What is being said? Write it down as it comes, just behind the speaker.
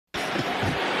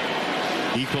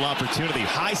Equal opportunity.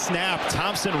 High snap.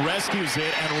 Thompson rescues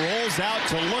it and rolls out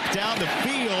to look down the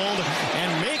field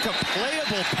and make a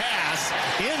playable pass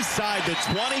inside the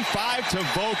 25 to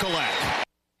Vokalek.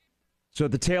 So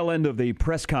at the tail end of the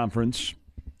press conference,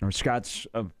 or Scott's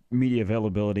media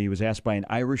availability, he was asked by an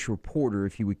Irish reporter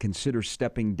if he would consider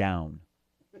stepping down.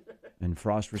 And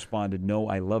Frost responded, "No,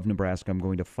 I love Nebraska. I'm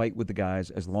going to fight with the guys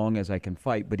as long as I can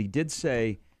fight." But he did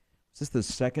say, is this the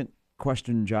second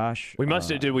question, Josh?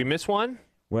 Did we miss one?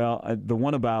 Well, the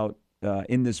one about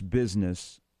in this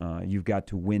business, you've got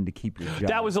to win to keep your job.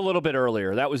 That was a little bit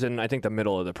earlier. That was in, I think, the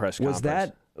middle of the press conference.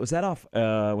 Was that off?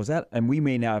 Was that? And we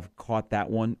may not have caught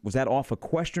that one. Was that off a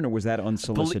question or was that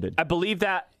unsolicited? I believe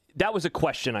that was a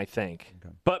question. I think,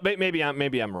 okay. But maybe I'm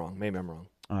wrong. Maybe I'm wrong.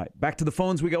 All right, back to the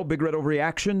phones we go. Big Red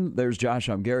Overreaction. There's Josh.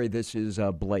 I'm Gary. This is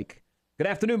Blake. Good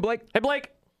afternoon, Blake. Hey, Blake.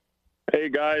 Hey,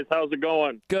 guys. How's it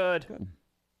going? Good.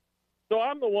 So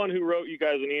I'm the one who wrote you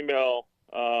guys an email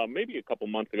maybe a couple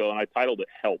months ago, and I titled it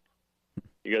 "Help."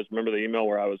 You guys remember the email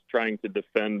where I was trying to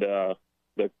defend the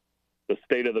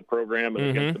state of the program and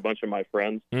against a bunch of my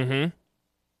friends? Mm-hmm.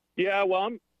 Yeah, well,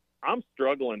 I'm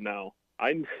struggling now.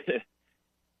 I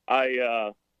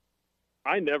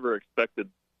never expected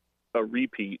a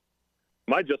repeat.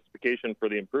 My justification for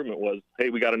the improvement was, hey,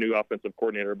 we got a new offensive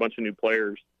coordinator, a bunch of new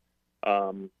players,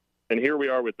 and here we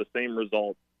are with the same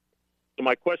result. So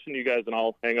my question to you guys, and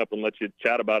I'll hang up and let you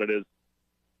chat about it, is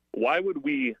why would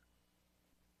we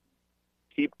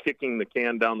keep kicking the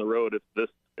can down the road if this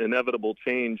inevitable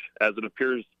change, as it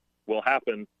appears will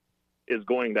happen, is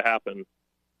going to happen?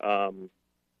 I'm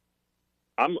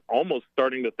almost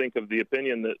starting to think of the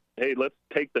opinion that, hey, let's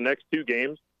take the next two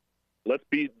games. Let's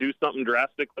do something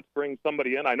drastic. Let's bring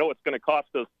somebody in. I know it's going to cost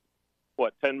us,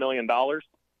 $10 million?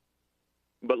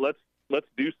 But let's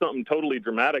do something totally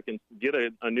dramatic and get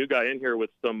a new guy in here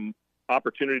with some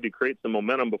opportunity to create some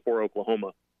momentum before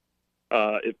Oklahoma.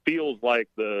 It feels like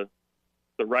the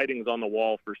writing's on the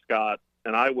wall for Scott,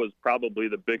 and I was probably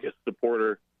the biggest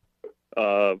supporter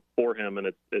for him, and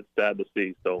it's sad to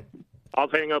see. So I'll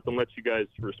hang up and let you guys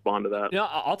respond to that. Yeah,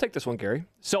 I'll take this one, Gary.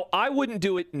 So I wouldn't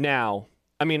do it now.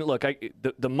 I mean, look,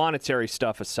 the monetary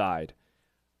stuff aside,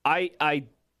 I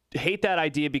hate that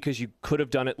idea because you could have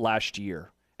done it last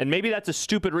year. And maybe that's a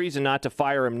stupid reason not to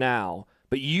fire him now,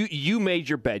 but you made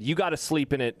your bed. You got to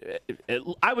sleep in it,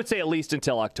 I would say at least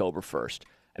until October 1st.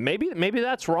 And maybe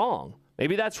that's wrong.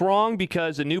 Maybe that's wrong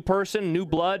because a new person, new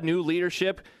blood, new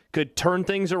leadership could turn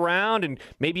things around, and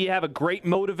maybe you have a great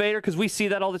motivator, because we see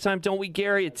that all the time, don't we,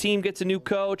 Gary? A team gets a new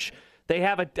coach, they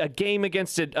have a game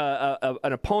against an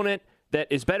opponent that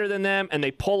is better than them, and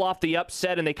they pull off the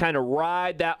upset, and they kind of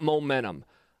ride that momentum.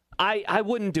 I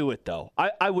wouldn't do it, though.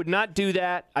 I would not do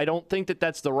that. I don't think that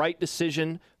that's the right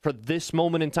decision for this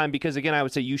moment in time because, again, I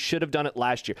would say you should have done it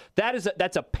last year.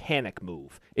 That's a panic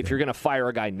move if you're going to fire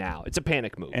a guy now. It's a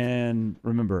panic move. And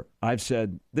remember, I've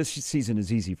said this season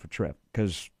is easy for Trev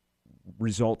because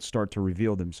results start to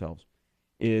reveal themselves.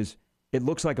 It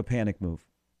looks like a panic move.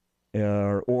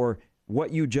 Or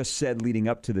what you just said leading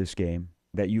up to this game,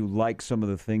 that you like some of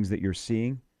the things that you're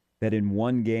seeing, that in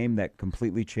one game that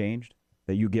completely changed,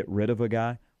 that you get rid of a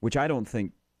guy, which I don't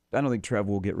think Trev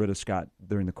will get rid of Scott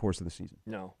during the course of the season.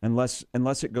 No. Unless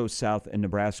it goes south and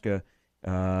Nebraska,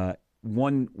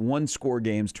 one score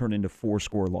games turn into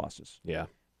 4-score losses. Yeah.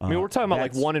 I mean, we're talking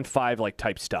about 1-5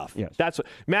 type stuff. Yes. That's what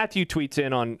Matthew tweets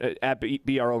in on at BR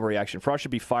Overreaction. Frost should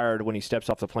be fired when he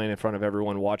steps off the plane in front of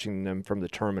everyone watching them from the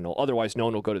terminal. Otherwise, no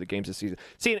one will go to the games this season.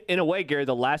 See, in a way, Gary,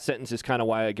 the last sentence is kind of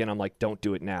why, again, I'm like, don't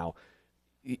do it now.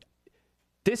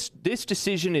 This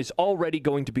decision is already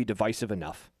going to be divisive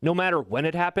enough, no matter when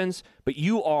it happens. But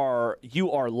you are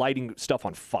lighting stuff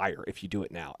on fire if you do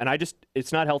it now, and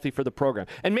it's not healthy for the program.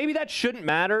 And maybe that shouldn't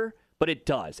matter, but it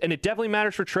does, and it definitely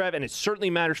matters for Trev, and it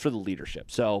certainly matters for the leadership.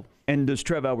 So, and does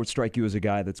Trev Albert strike you as a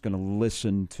guy that's going to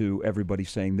listen to everybody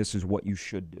saying this is what you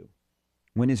should do?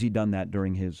 When has he done that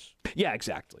during his? Yeah,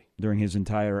 exactly. During his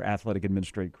entire athletic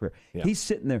administrative career, yeah. He's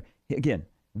sitting there again.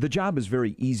 The job is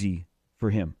very easy for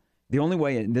him. The only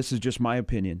way, and this is just my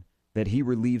opinion, that he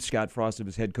relieves Scott Frost of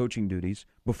his head coaching duties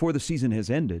before the season has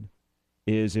ended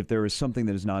is if there is something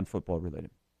that is non-football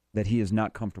related, that he is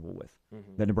not comfortable with.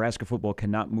 Mm-hmm. That Nebraska football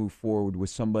cannot move forward with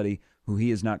somebody who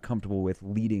he is not comfortable with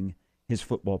leading his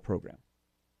football program.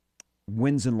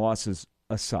 Wins and losses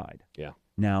aside. Yeah.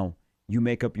 Now, you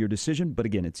make up your decision, but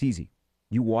again, it's easy.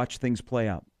 You watch things play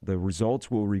out. The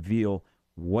results will reveal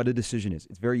what a decision is.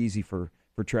 It's very easy for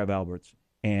Trev Alberts,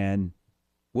 and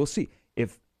we'll see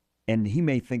and he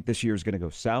may think this year is going to go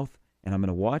south, and I'm going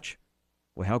to watch.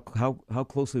 Well, how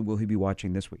closely will he be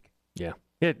watching this week? Yeah.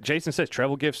 Yeah. Jason says Trev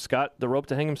will give Scott the rope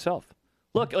to hang himself.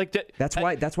 Look, like that's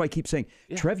why I keep saying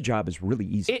Trev's job is really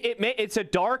easy. It's a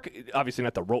dark, obviously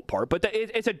not the rope part, but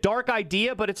it's a dark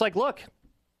idea. But it's like, look,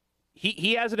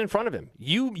 he has it in front of him.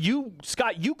 You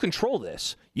Scott, you control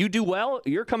this. You do well,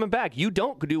 you're coming back. You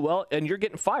don't do well, and you're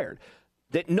getting fired.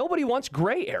 That nobody wants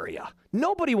gray area.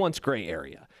 Nobody wants gray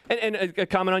area. And a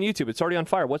comment on YouTube, it's already on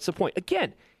fire. What's the point?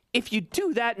 Again, if you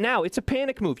do that now, it's a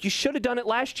panic move. You should have done it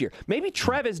last year. Maybe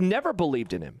Trev has never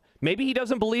believed in him. Maybe he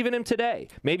doesn't believe in him today.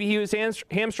 Maybe he was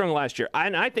hamstrung last year,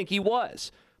 and I think he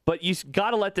was. But you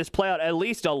got to let this play out at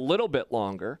least a little bit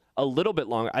longer. A little bit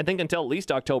longer. I think until at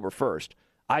least October 1st.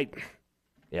 I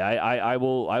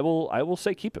will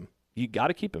say keep him. You got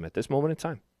to keep him at this moment in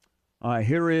time.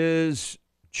 Here is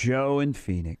Joe in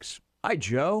Phoenix. Hi,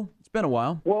 Joe. It's been a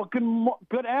while. Well,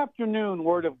 good afternoon,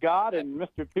 Word of God, and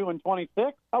Mr. 2 and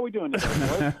 26. How are we doing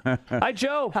today, boys? Hi,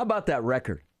 Joe. How about that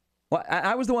record? Well,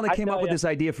 I was the one that came up with this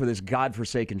idea for this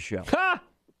godforsaken show.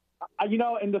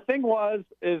 And the thing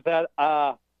is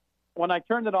that when I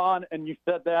turned it on and you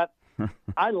said that,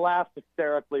 I laughed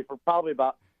hysterically for probably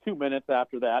about 2 minutes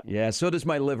after that. Yeah, so does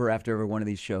my liver after every one of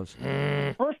these shows.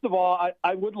 First of all,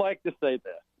 I would like to say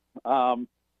this.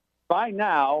 By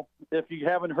now, if you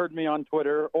haven't heard me on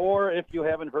Twitter or if you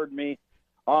haven't heard me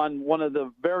on one of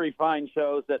the very fine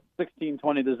shows that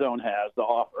 1620 The Zone has to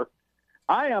offer,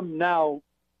 I am now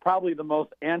probably the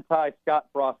most anti-Scott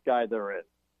Frost guy there is.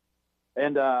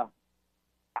 And, I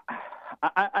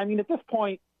mean, at this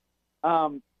point,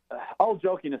 all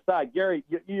joking aside, Gary,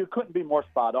 you couldn't be more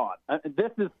spot on.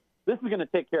 This is going to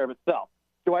take care of itself.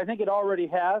 Do I think it already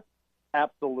has?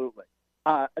 Absolutely.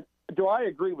 Do I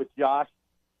agree with Josh?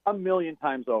 1,000,000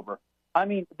 times over. I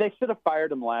mean, they should have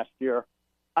fired him last year.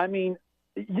 I mean,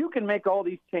 you can make all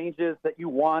these changes that you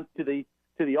want to the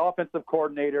offensive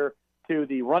coordinator, to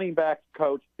the running backs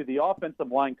coach, to the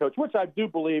offensive line coach, which I do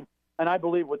believe, and I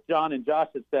believe what John and Josh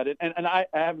had said. And I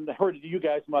haven't heard you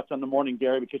guys much on the morning,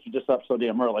 Gary, because you're just up so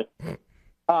damn early.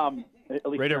 At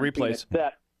least Radio replays.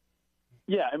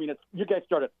 Yeah, I mean, you guys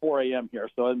start at 4 a.m. here,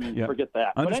 so I mean, forget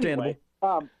that. Understandable.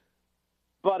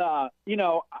 But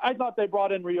anyway, I thought they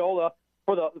brought in Riola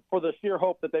for the sheer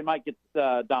hope that they might get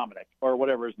Dominic or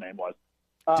whatever his name was.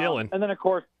 Dylan. And then, of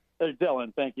course,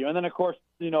 Dylan, thank you. And then, of course,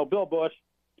 Bill Bush,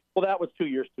 well, that was 2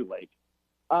 years too late.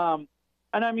 And,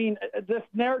 I mean, this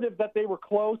narrative that they were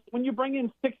close, when you bring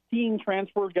in 16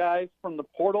 transfer guys from the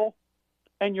portal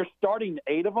and you're starting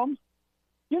 8 of them,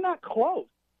 you're not close.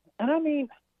 And, I mean,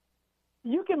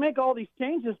 you can make all these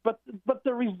changes, but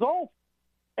the results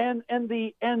and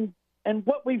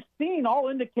what we've seen all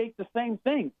indicate the same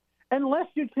thing. Unless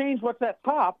you change what's at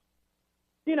top,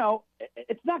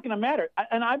 it's not going to matter.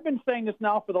 And I've been saying this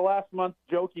now for the last month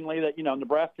jokingly that,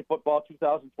 Nebraska football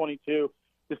 2022,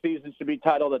 the season should be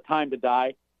titled A Time to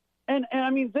Die. And I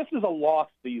mean, this is a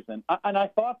lost season. And I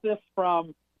thought this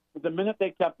from the minute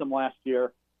they kept them last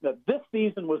year, that this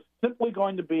season was simply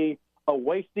going to be a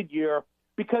wasted year,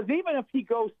 because even if he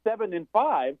goes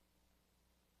 7-5,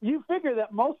 you figure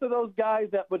that most of those guys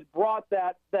that would brought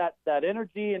that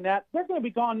energy and that, they're going to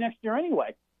be gone next year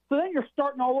anyway. So then you're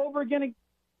starting all over again.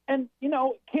 And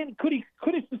could he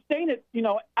sustain it,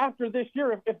 after this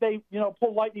year if they,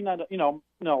 pull lightning out of,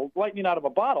 lightning out of a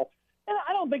bottle? And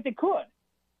I don't think they could.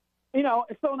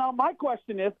 So now my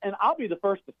question is, and I'll be the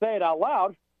first to say it out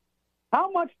loud, how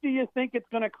much do you think it's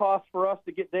going to cost for us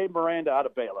to get Dave Miranda out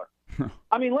of Baylor?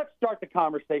 I mean, let's start the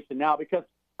conversation now, because,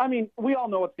 I mean, we all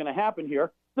know what's going to happen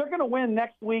here. They're going to win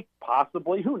next week,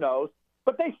 possibly. Who knows?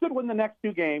 But they should win the next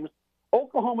 2 games.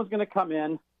 Oklahoma's going to come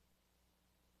in.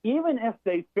 Even if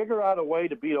they figure out a way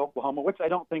to beat Oklahoma, which I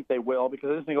don't think they will, because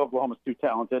I just think Oklahoma's too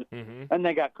talented, and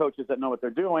they got coaches that know what they're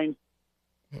doing.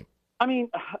 I mean,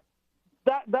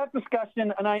 that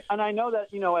discussion, and I know that,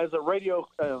 as a radio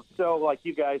show like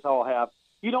you guys all have,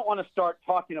 you don't want to start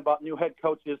talking about new head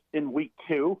coaches in week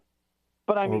 2.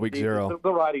 But I mean, week 0.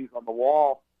 The writing's on the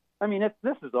wall. I mean,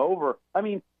 this is over. I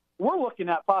mean, we're looking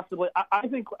at possibly, I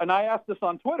think, and I asked this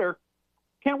on Twitter,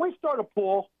 can we start a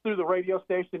poll through the radio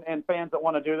station and fans that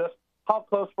want to do this? How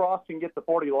close Frost can get to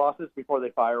 40 losses before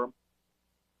they fire him?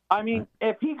 I mean,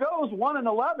 if he goes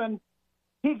 1-11,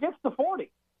 he gets to 40,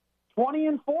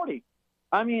 20-40.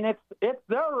 I mean, it's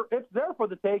there for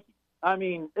the taking. I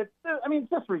mean, it's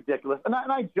just ridiculous. And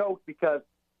I joke because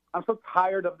I'm so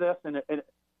tired of this, and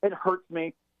it hurts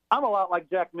me. I'm a lot like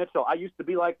Jack Mitchell. I used to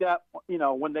be like that,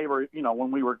 when they were,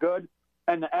 when we were good.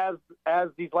 And as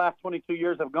these last 22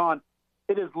 years have gone,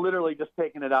 it is literally just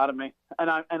taking it out of me.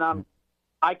 And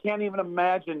I can't even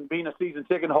imagine being a season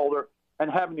ticket holder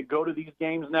and having to go to these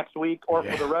games next week or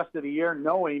for the rest of the year,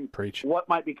 knowing what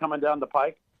might be coming down the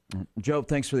pike. Joe,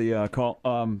 thanks for the call.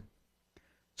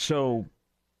 So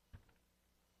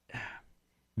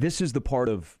this is the part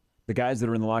of the guys that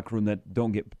are in the locker room that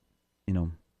don't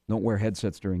wear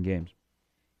headsets during games.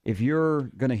 If you're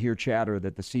going to hear chatter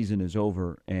that the season is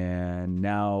over and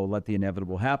now let the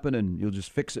inevitable happen and you'll just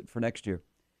fix it for next year,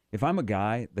 if I'm a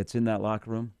guy that's in that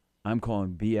locker room, I'm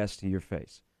calling BS to your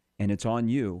face. And it's on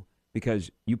you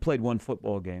because you played one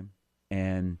football game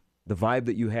and the vibe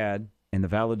that you had and the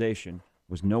validation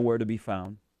was nowhere to be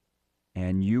found.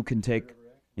 And you can take,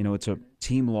 it's a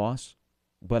team loss.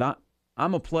 But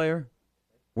I'm a player.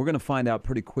 We're going to find out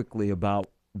pretty quickly about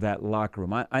that locker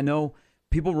room. I know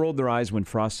people rolled their eyes when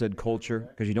Frost said culture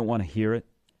because you don't want to hear it.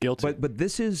 Guilty. But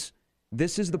this is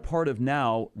the part of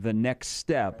now the next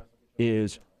step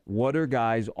is what are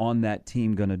guys on that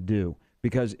team going to do?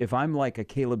 Because if I'm like a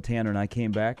Caleb Tanner and I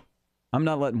came back, I'm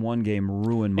not letting one game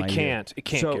ruin my year. It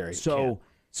can't, Gary.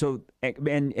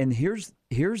 And here's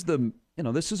the,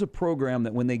 this is a program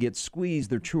that when they get squeezed,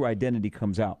 their true identity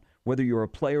comes out, whether you're a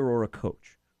player or a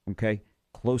coach, okay?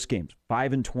 Close games,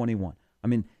 5-21. I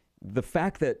mean, the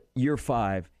fact that year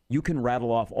 5, you can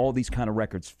rattle off all these kind of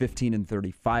records,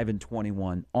 15-30,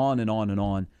 5-21, on and on and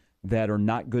on, that are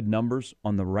not good numbers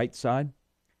on the right side.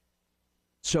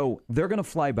 So they're going to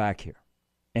fly back here,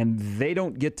 and they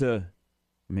don't get to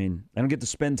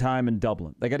spend time in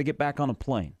Dublin. They got to get back on a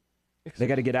plane. They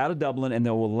got to get out of Dublin, and they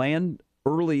will land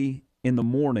early in the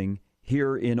morning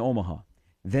here in Omaha.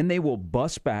 Then they will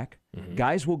bus back. Mm-hmm.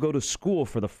 Guys will go to school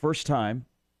for the first time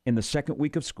in the second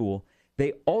week of school.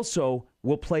 They also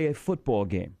will play a football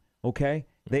game, okay?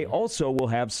 Mm-hmm. They also will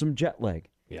have some jet lag.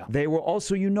 Yeah. They will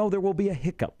also, there will be a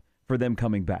hiccup for them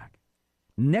coming back.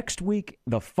 Next week,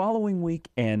 the following week,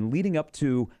 and leading up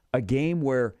to a game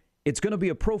where it's going to be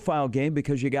a profile game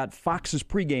because you got Fox's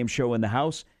pregame show in the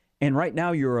house, and right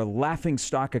now you're a laughing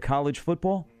stock of college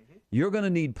football. Mm-hmm. You're going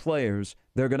to need players.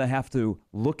 They're going to have to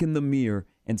look in the mirror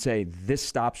and say, this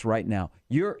stops right now.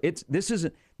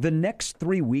 The next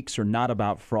 3 weeks are not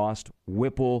about Frost,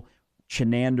 Whipple,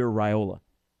 Chenander, Raiola.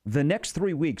 The next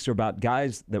 3 weeks are about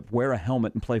guys that wear a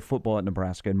helmet and play football at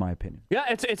Nebraska, in my opinion. Yeah,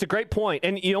 it's a great point.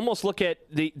 And you almost look at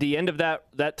the end of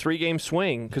that 3-game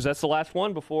swing, because that's the last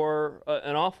one before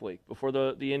an off week, before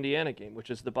the Indiana game, which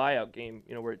is the buyout game,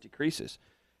 where it decreases.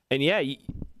 And, yeah,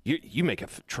 you make a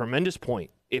tremendous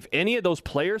point. If any of those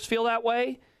players feel that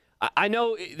way, I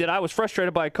know that I was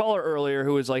frustrated by a caller earlier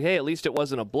who was like, hey, at least it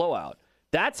wasn't a blowout.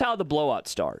 That's how the blowouts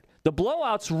start. The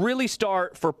blowouts really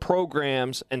start for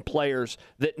programs and players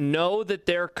that know that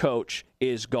their coach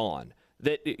is gone.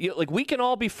 That we can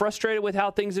all be frustrated with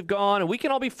how things have gone, and we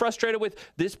can all be frustrated with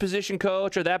this position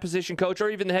coach or that position coach or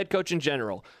even the head coach in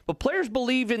general. But players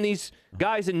believe in these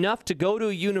guys enough to go to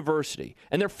a university,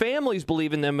 and their families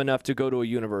believe in them enough to go to a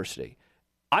university.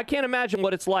 I can't imagine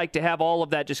what it's like to have all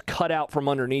of that just cut out from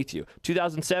underneath you.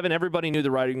 2007, everybody knew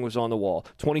the writing was on the wall.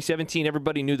 2017,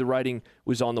 everybody knew the writing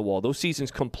was on the wall. Those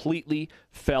seasons completely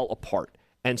fell apart.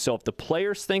 And so if the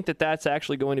players think that that's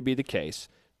actually going to be the case,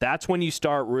 that's when you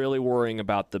start really worrying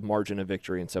about the margin of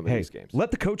victory in some of these games.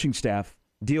 Let the coaching staff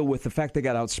deal with the fact they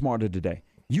got outsmarted today.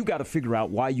 You got to figure out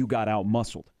why you got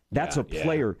out-muscled. That's a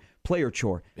player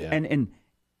chore. Yeah. And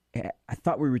I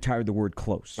thought we retired the word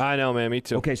close. I know, man. Me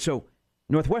too. Okay, so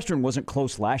Northwestern wasn't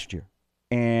close last year,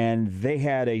 and they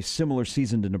had a similar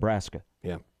season to Nebraska.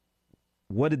 Yeah.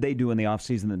 What did they do in the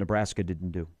offseason that Nebraska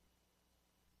didn't do?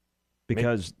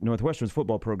 Because Northwestern's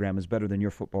football program is better than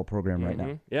your football program right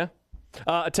now. Yeah.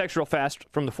 A text real fast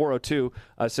from the 402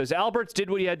 says, Alberts did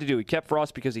what he had to do. He kept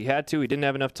Frost because he had to. He didn't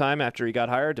have enough time after he got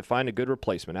hired to find a good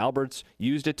replacement. Alberts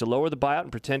used it to lower the buyout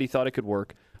and pretend he thought it could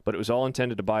work, but it was all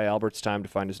intended to buy Alberts time to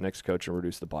find his next coach and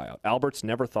reduce the buyout. Alberts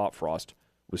never thought Frost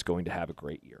was going to have a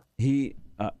great year.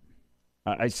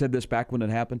 I said this back when it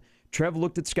happened. Trev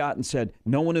looked at Scott and said,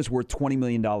 no one is worth $20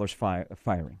 million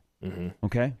firing. Mm-hmm.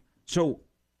 Okay? So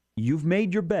you've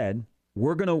made your bed.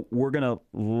 We're gonna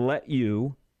let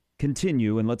you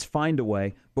continue, and let's find a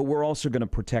way, but we're also going to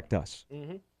protect us.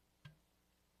 Mm-hmm.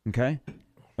 Okay?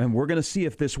 And we're going to see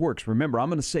if this works. Remember, I'm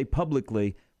going to say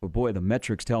publicly, but boy, the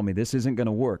metrics tell me this isn't going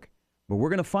to work. But we're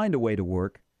going to find a way to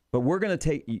work. But we're going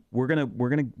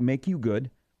to make you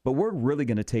good, but we're really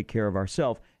going to take care of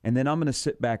ourselves. And then I'm going to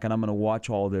sit back and I'm going to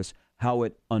watch all this, how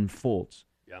it unfolds.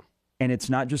 Yeah. And it's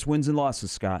not just wins and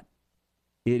losses, Scott.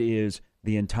 It is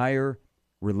the entire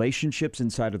relationships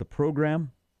inside of the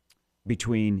program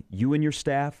between you and your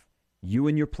staff, you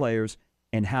and your players,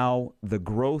 and how the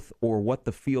growth or what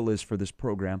the feel is for this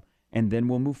program, and then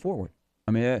we'll move forward.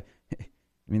 I mean, are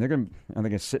they going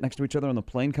to sit next to each other on the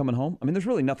plane coming home? I mean, there's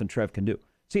really nothing Trev can do.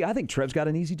 See, I think Trev's got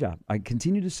an easy job. I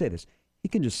continue to say this. He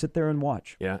can just sit there and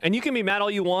watch. Yeah, and you can be mad all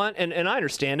you want, and I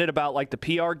understand it about like the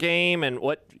PR game and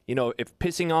what, if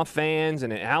pissing off fans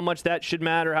and how much that should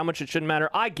matter, how much it shouldn't matter.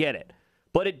 I get it,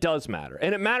 but it does matter.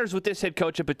 And it matters with this head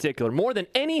coach in particular, more than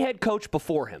any head coach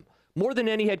before him, more than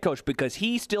any head coach, because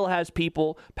he still has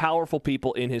people, powerful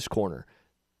people in his corner.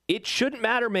 It shouldn't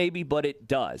matter maybe, but it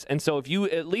does. And so if you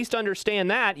at least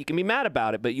understand that, you can be mad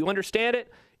about it, but you understand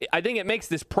it, I think it makes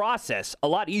this process a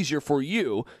lot easier for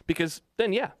you because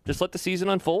then, just let the season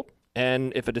unfold.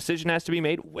 And if a decision has to be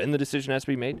made, when the decision has to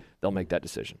be made, they'll make that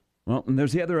decision. Well, and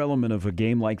there's the other element of a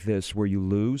game like this where you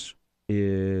lose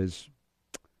is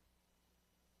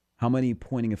how many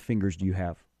pointing of fingers do you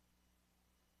have?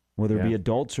 Whether it be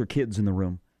adults or kids in the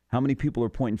room. How many people are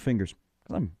pointing fingers?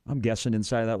 I'm guessing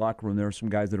inside of that locker room there are some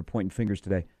guys that are pointing fingers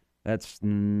today. That's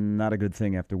not a good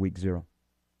thing after week 0.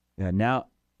 Yeah, now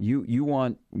you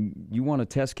want a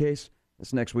test case?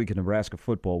 This next week in Nebraska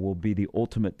football will be the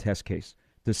ultimate test case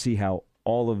to see how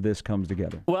all of this comes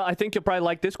together. Well, I think you'll probably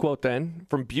like this quote then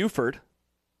from Buford.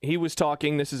 He was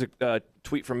talking, this is a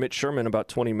tweet from Mitch Sherman about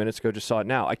 20 minutes ago, just saw it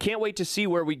now. I can't wait to see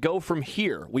where we go from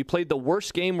here. We played the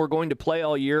worst game we're going to play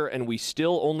all year, and we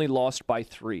still only lost by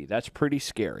 3. That's pretty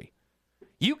scary.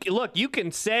 You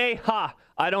can say,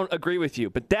 I don't agree with you,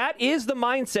 but that is the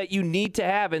mindset you need to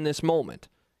have in this moment.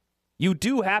 You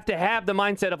do have to have the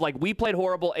mindset of like, we played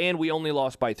horrible and we only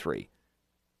lost by 3.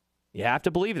 You have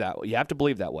to believe that. You have to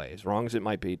believe that way, as wrong as it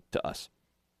might be to us.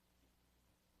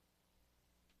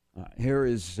 Here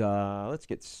is, let's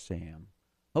get Sam.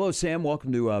 Hello, Sam.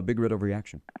 Welcome to Big Red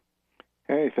Overreaction.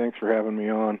 Hey, thanks for having me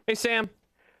on. Hey, Sam.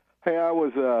 Hey, I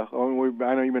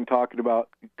know you've been talking about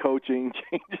coaching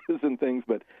changes and things,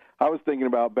 but I was thinking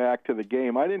about back to the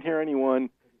game. I didn't hear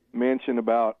anyone mention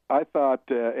about, I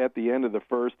thought at the end of the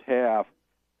first half,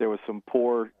 there was some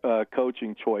poor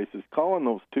coaching choices. Calling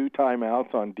those 2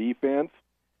 timeouts on defense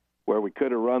where we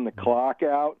could have run the clock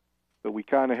out, but we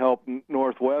kind of helped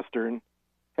Northwestern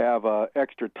have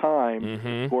extra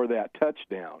time for that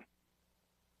touchdown.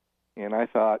 And I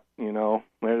thought,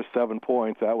 there's 7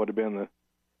 points. That would have been the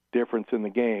difference in the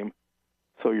game.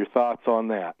 So your thoughts on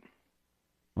that?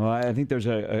 Well, I think there's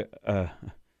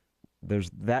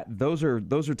those are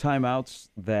timeouts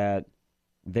that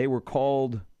they were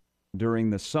called during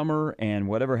the summer and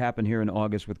whatever happened here in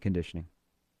August with conditioning.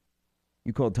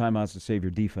 You called timeouts to save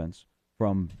your defense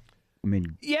from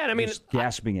just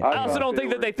gasping it. I also don't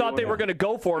think that they thought they were going to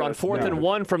go for it on 4th and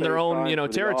 1 from their own,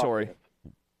 territory.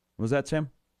 Was that Sam?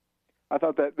 I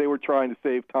thought that they were trying to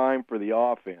save time for the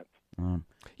offense.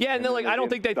 Yeah, and I don't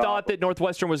think they thought that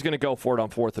Northwestern was going to go for it on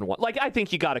 4th and 1. I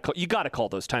think you got to call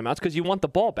those timeouts because you want the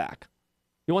ball back.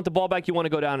 You want the ball back. You want to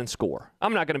go down and score.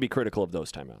 I'm not going to be critical of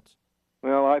those timeouts.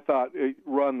 Well, I thought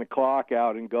run the clock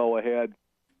out and go ahead.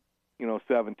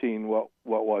 17. What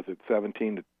was it?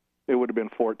 17 it would have been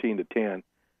 14-10.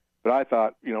 But I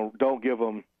thought, don't give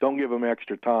them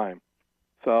extra time.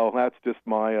 So that's just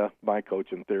my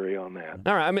coaching theory on that.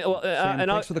 All right. Sam,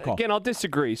 thanks for the call. Again, I'll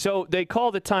disagree. So they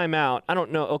called a timeout. I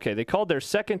don't know. Okay, they called their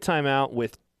second timeout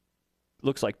with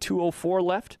looks like 2:04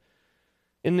 left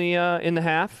in the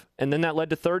half, and then that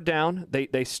led to 3rd down.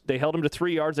 They held them to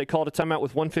 3 yards. They called a timeout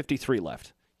with 1:53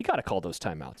 left. You got to call those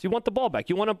timeouts. You want the ball back.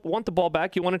 You want the ball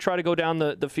back. You want to try to go down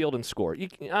the field and score.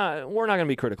 We're not going to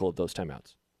be critical of those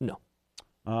timeouts. No.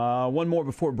 One more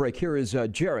before break. Here is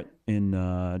Jarrett in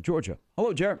Georgia.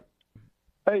 Hello, Jarrett.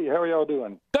 Hey, how are y'all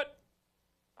doing? Good.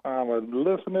 I'm a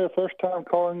listener, first time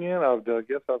calling in. I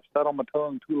guess I've sat on my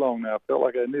tongue too long now. I felt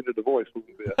like I needed a voice a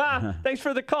little bit. Thanks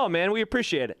for the call, man. We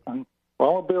appreciate it. Well, I'm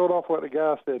going to build off what the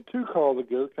guy said 2 calls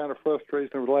ago, kind of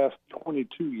frustration over the last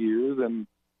 22 years, and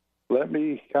let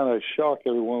me kind of shock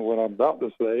everyone with what I'm about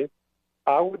to say.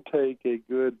 I would take a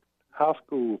good high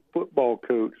school football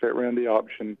coach that ran the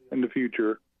option in the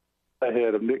future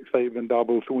ahead of Nick Saban,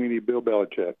 Dabo Swinney, Bill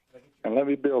Belichick. And let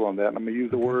me build on that. I'm going to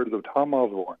use the words of Tom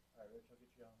Osborne.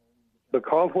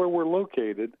 Because where we're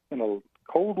located in a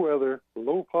cold weather,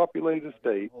 low populated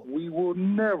state, we will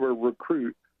never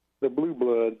recruit the blue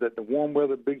bloods that the warm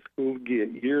weather big schools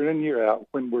get year in and year out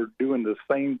when we're doing the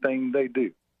same thing they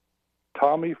do.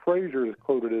 Tommy Frazier is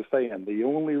quoted as saying, the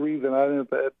only reason I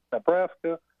didn't at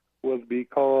Nebraska was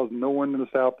because no one in the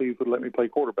Southeast would let me play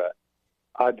quarterback.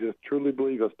 I just truly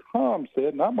believe, as Tom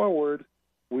said, not my words,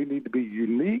 we need to be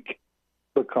unique,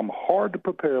 become hard to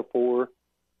prepare for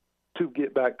to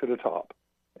get back to the top.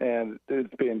 And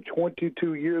it's been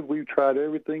 22 years. We've tried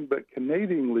everything but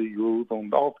Canadian League rules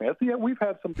on offense. Yeah, we've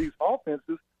had some decent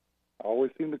offenses. I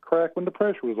always seem to crack when the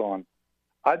pressure was on.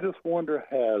 I just wonder,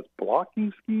 has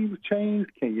blocking schemes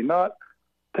changed? Can you not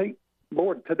take –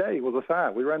 Lord, today was a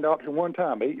sign. We ran the option one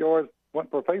time, 8 yards,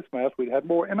 went for a face mask, we'd had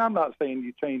more. And I'm not saying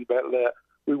you change that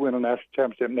we win a national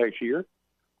championship next year,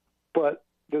 but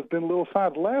there's been little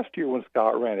signs. Last year when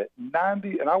Scott ran it,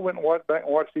 90, and I went and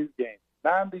watched these games.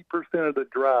 90% of the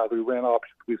drives we ran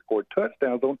options, we scored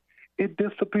touchdowns on. It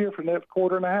disappeared for the next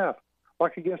quarter and a half,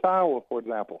 like against Iowa, for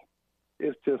example.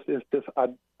 It's just.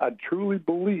 I truly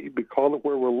believe, because of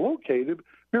where we're located.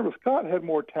 Remember, Scott had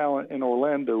more talent in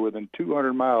Orlando within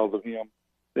 200 miles of him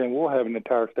than we'll have in the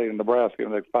entire state of Nebraska in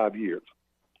the next 5 years.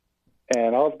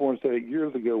 And Osborne said it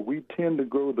years ago, we tend to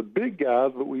grow the big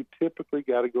guys, but we typically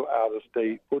got to go out of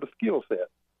state for the skill set.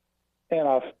 And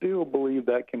I still believe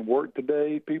that can work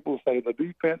today. People say the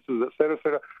defenses, et cetera, et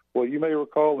cetera. Well, you may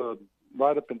recall the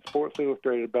write-up in Sports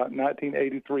Illustrated about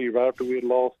 1983, right after we had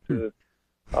lost to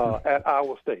at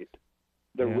Iowa State.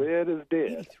 The red is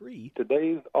dead. 83.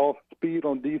 Today's off speed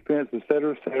on defense, et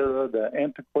cetera, the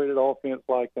antiquated offense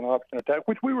like an option attack,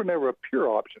 which we were never a pure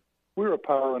option. We were a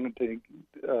power running team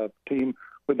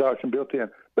with the option built in,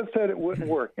 but said it wouldn't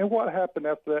work. And what happened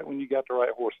after that when you got the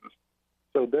right horses?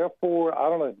 So therefore, I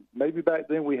don't know, maybe back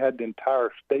then we had the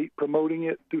entire state promoting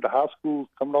it through the high schools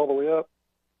coming all the way up,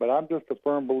 but I'm just a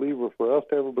firm believer for us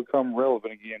to ever become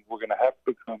relevant again, we're going to have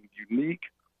to become unique,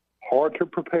 hard to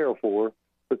prepare for,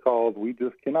 because we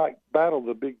just cannot battle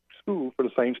the big schools for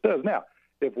the same studs. Now,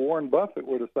 if Warren Buffett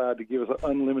were to decide to give us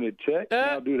an unlimited check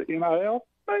now due to NIL,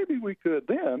 maybe we could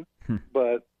then,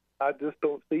 but I just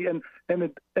don't see. And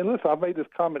listen, I've made this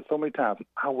comment so many times.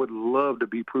 I would love to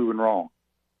be proven wrong,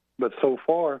 but so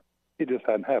far it just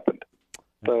hasn't happened.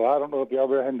 So I don't know if y'all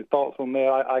ever had any thoughts on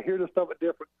that. I hear this stuff at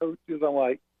different coaches. I'm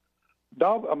like,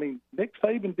 Nick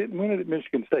Saban didn't win it at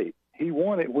Michigan State. He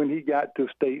won it when he got to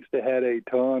states that had a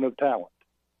ton of talent.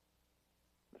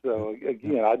 So,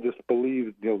 again, I just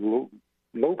believe,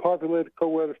 low populated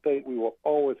cold weather state, we will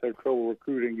always have trouble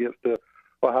recruiting against the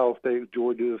Ohio State,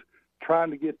 Georgia's,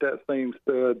 trying to get that same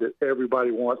stud that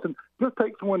everybody wants. And just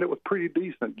take someone that was pretty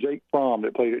decent, Jake Fromm,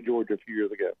 that played at Georgia a few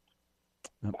years ago.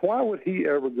 Why would he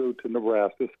ever go to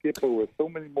Nebraska, skip over so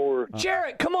many more?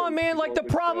 Jarrett, come on, man. Like, the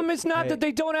problem is not that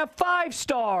they don't have 5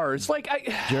 stars.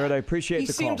 Jared, I appreciate the call.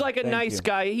 He seems like a nice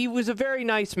guy. He was a very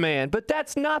nice man. But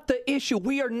that's not the issue.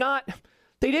 We are not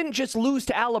 – they didn't just lose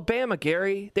to Alabama,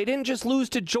 Gary. They didn't just lose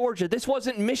to Georgia. This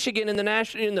wasn't Michigan in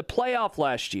the playoff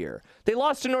last year. They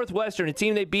lost to Northwestern, a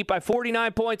team they beat by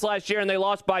 49 points last year, and they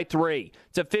lost by 3.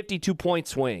 It's a 52-point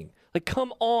swing. Like,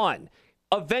 come on.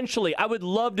 Eventually, I would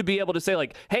love to be able to say,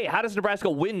 like, hey, how does Nebraska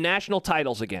win national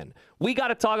titles again? We got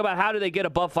to talk about how do they get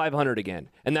above 500 again,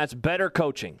 and that's better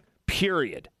coaching,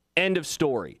 period. End of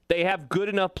story. They have good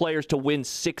enough players to win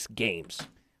 6 games.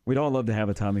 We'd all love to have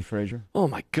a Tommy Frazier. Oh,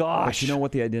 my gosh. But you know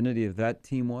what the identity of that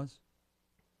team was?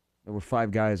 There were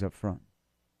 5 guys up front.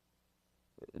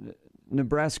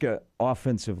 Nebraska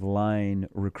offensive line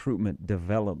recruitment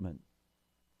development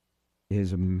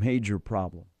is a major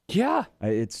problem. Yeah.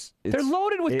 It's they're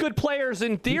loaded with good players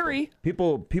in theory.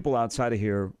 People outside of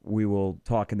here, we will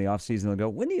talk in the offseason. They'll go,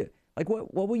 when do you, like,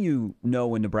 what will you know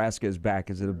when Nebraska is back?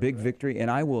 Is it a big victory? And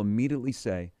I will immediately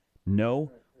say,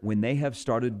 no, when they have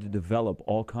started to develop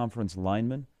all-conference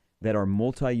linemen that are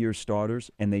multi-year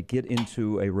starters and they get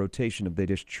into a rotation of they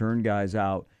just churn guys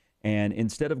out, and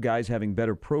instead of guys having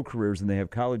better pro careers than they have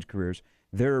college careers,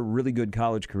 their really good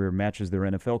college career matches their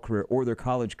NFL career, or their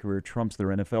college career trumps their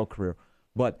NFL career.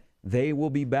 But they will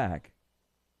be back.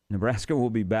 Nebraska will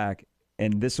be back,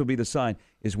 and this will be the sign,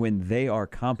 is when they are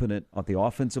competent at the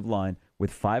offensive line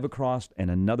with 5 across and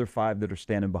another 5 that are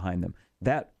standing behind them.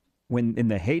 That, when in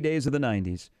the heydays of the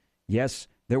 90s, yes,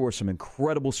 there were some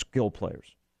incredible skill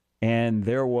players. And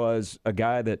there was a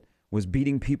guy that was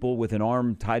beating people with an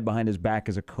arm tied behind his back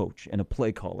as a coach and a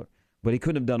play caller. But he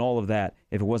couldn't have done all of that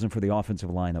if it wasn't for the offensive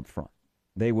line up front.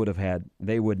 They would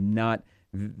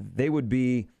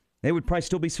probably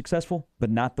still be successful, but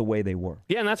not the way they were.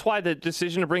 Yeah, and that's why the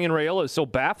decision to bring in Raiola is so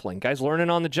baffling. Guys learning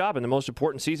on the job in the most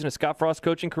important season of Scott Frost's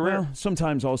coaching career. Well,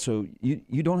 sometimes also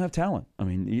you don't have talent. I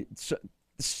mean,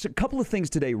 a couple of things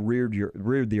today reared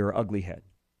your ugly head.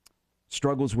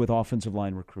 Struggles with offensive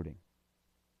line recruiting,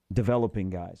 developing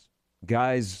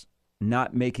guys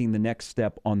not making the next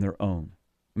step on their own.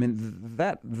 I mean,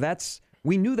 that's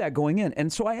we knew that going in.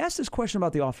 And so I asked this question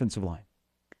about the offensive line.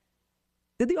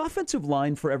 Did the offensive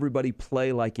line for everybody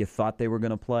play like you thought they were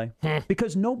going to play?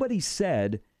 Because nobody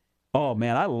said, oh,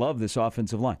 man, I love this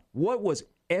offensive line. What was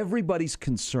everybody's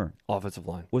concern? Offensive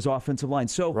line. Was offensive line.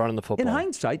 So running the football. In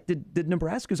hindsight, did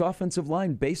Nebraska's offensive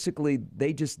line basically,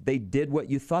 they did what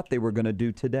you thought they were going to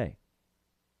do today?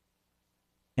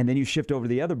 And then you shift over to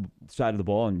the other side of the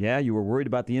ball, and, yeah, you were worried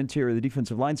about the interior of the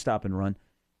defensive line stop and run.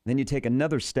 Then you take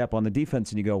another step on the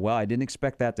defense, and you go, well, I didn't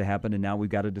expect that to happen, and now we've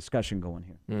got a discussion going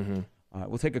here. Mm-hmm.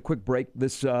 We'll take a quick break.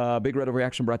 This Big Red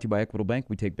Overreaction brought to you by Equitable Bank.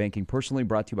 We take banking personally.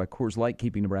 Brought to you by Coors Light,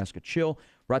 keeping Nebraska chill.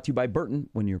 Brought to you by Burton.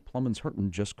 When your plumbing's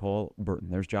hurting, just call Burton.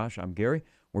 There's Josh. I'm Gary.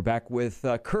 We're back with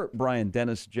Kurt, Brian,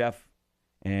 Dennis, Jeff,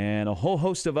 and a whole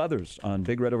host of others on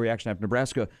Big Red Overreaction after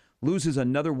Nebraska loses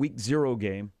another Week 0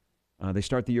 game. They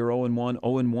start the year 0-1,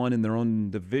 0-1 in their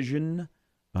own division.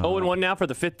 0-1 now for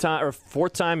the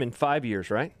fourth time in 5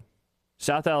 years, right?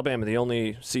 South Alabama, the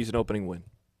only season opening win.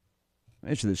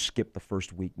 They should have skipped the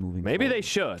first week moving Maybe forward. they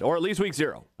should, or at least Week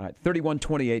 0. All right,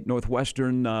 31-28,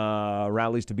 Northwestern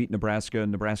rallies to beat Nebraska.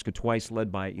 Nebraska twice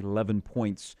led by 11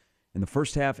 points in the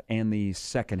first half and the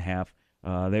second half.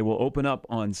 They will open up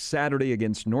on Saturday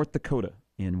against North Dakota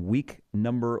in week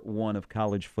number 1 of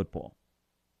college football.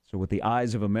 So with the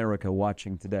eyes of America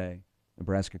watching today,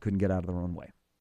 Nebraska couldn't get out of their own way.